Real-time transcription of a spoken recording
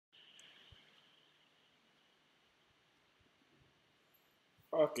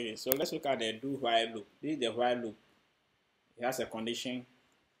Okay, so let's look at the do while loop. This is the while loop. It has a condition.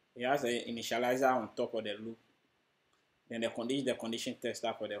 It has an initializer on top of the loop. Then the condition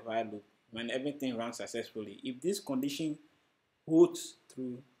tester for the while loop. When everything runs successfully, if this condition holds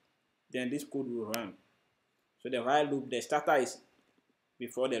true, then this code will run. So the while loop, the starter is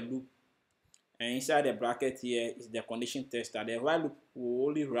before the loop, and inside the bracket here is the condition tester. The while loop will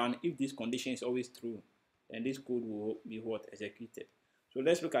only run if this condition is always true, and this code will be what executed. So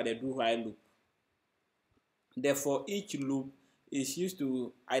let's look at the do while loop. The for each loop is used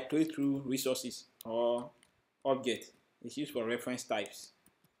to iterate through resources or objects. It's used for reference types.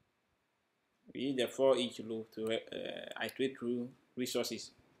 We use the for each loop to iterate through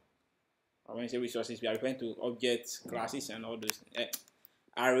resources. Or when we say resources, we are referring to objects, classes, and all those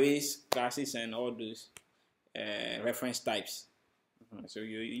arrays, classes, and all those reference types. So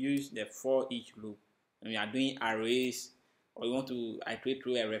you use the for each loop when you are doing arrays or you want to iterate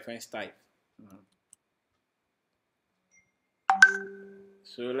through a reference type.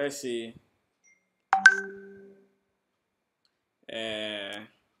 So let's say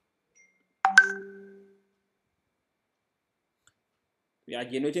we are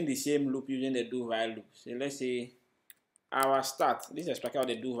generating the same loop using the do while loop. So let's say our start. This is a structure of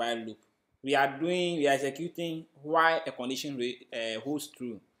the do while loop. We are executing while a condition holds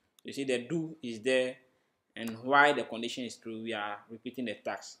true. You see the do is there, and while the condition is true, we are repeating the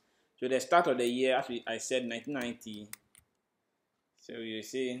task. So the start of the year, as I said, 1990. So you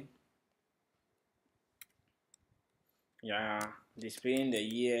see, yeah, displaying the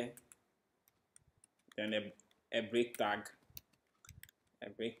year, then a break tag,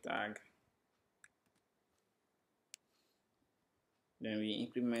 then we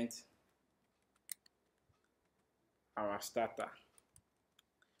implement our starter.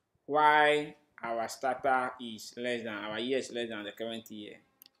 Why our starter is less than, our year is less than the current year.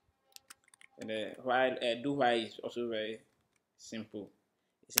 And do while is also very simple.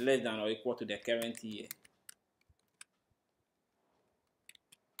 It's less than or equal to the current year.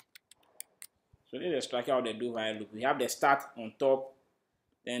 So this is the structure of the do while loop. We have the start on top,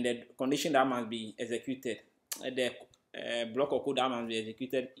 then the condition that must be executed, the block of code that must be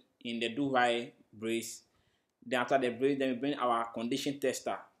executed in the do while brace. Then after the brace, then we bring our condition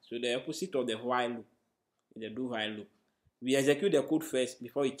tester. So the opposite of the while loop is the do while loop. We execute the code first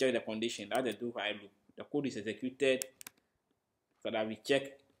before we check the condition. That's the do while loop. The code is executed so that we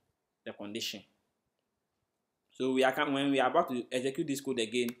check the condition. So when we are about to execute this code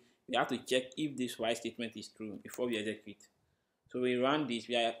again, we have to check if this while statement is true before we execute. So we run this.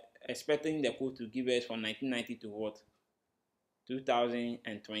 We are expecting the code to give us from 1990 to what?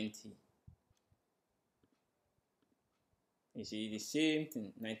 2020. You see the same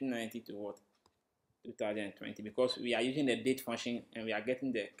thing, 1990 to what? 2020, because we are using the date function and we are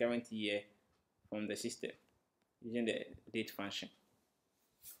getting the current year from the system using the date function.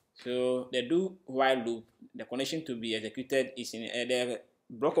 So the do while loop, the condition to be executed is in the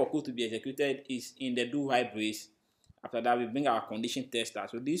block of code to be executed is in the do while brace. After that, we bring our condition tester.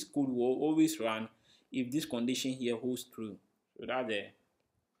 So this code will always run if this condition here holds true. So that's the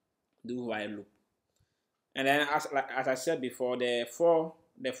do while loop. And then as I said before, the for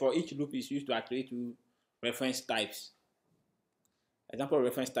each loop is used to iterate to reference types. Example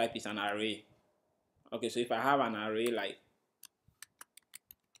reference type is an array. Okay, so if I have an array like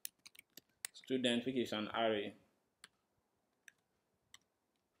student, which is an array,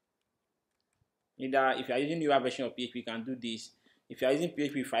 either if you are using newer version of PHP, you can do this. If you are using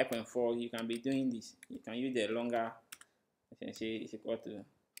PHP 5.4, you can be doing this. You can use the longer, you can say it's equal to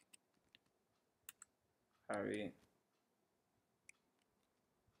array.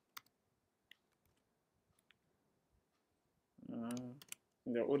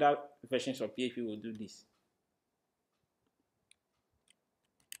 The older versions of PHP will do this.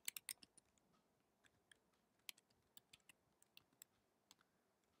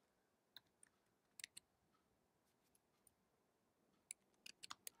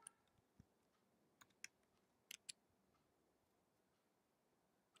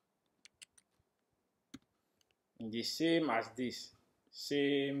 The same as this,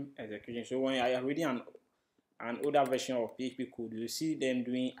 same execution. So when I am reading an older version of PHP code, you see them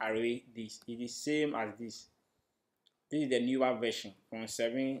doing array this. It is same as this. This is the newer version from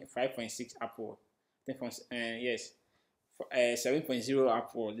 5.6 upward. I think from 7.0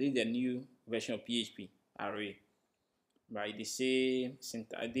 upward. This is the new version of PHP array. By the same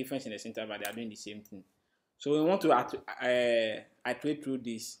difference in the syntax, but they are doing the same thing. So we want to iterate through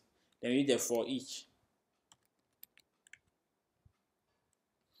this. Then we use the for each.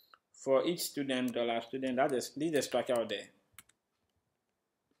 For each student, $student, this is the structure of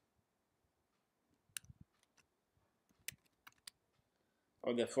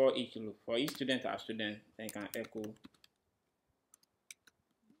of the for each loop. For each student or student, then you can echo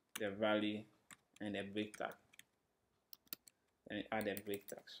the value and the break tag. Then add a break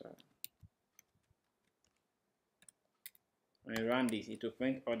tag. So when you run this, it will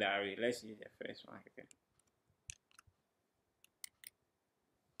print all the array. Let's use the first one. Okay.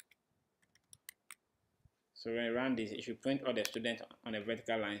 So when you run this, it should print all the students on a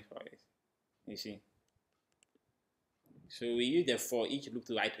vertical line for us. You see. So we use the for each loop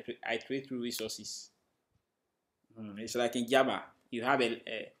to iterate through resources. It's like in Java, you have a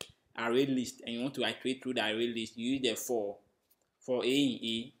array list and you want to iterate through the array list. You use the for A in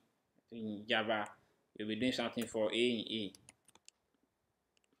A. In Java, you'll be doing something for A in A.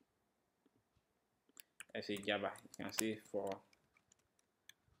 Let's say Java, you can say for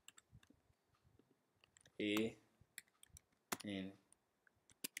A in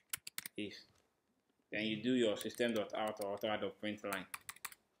if. Then you do your system.out or auto.print line.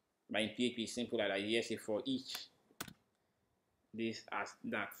 But in PHP, it's simple like that. You just say for each this as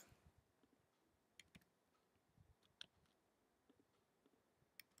that.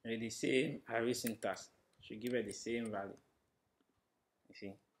 And the same array syntax should give it the same value. You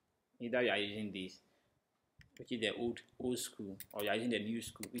see, either you are using this, which is the old school, or you are using the new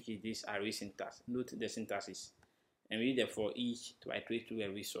school, which is this array syntax. Note the syntaxes, and we use the for each to iterate through a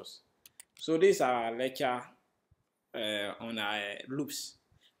resource. So this is our lecture on our loops.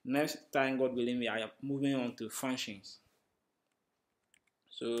 Next time, God willing, we are moving on to functions.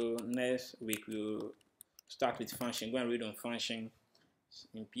 So next week we'll start with function. Go and read on function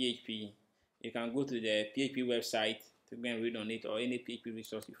in PHP. You can go to the PHP website to go and read on it, or any PHP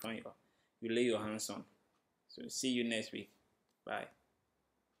resource you find you lay your hands on. So see you next week. Bye.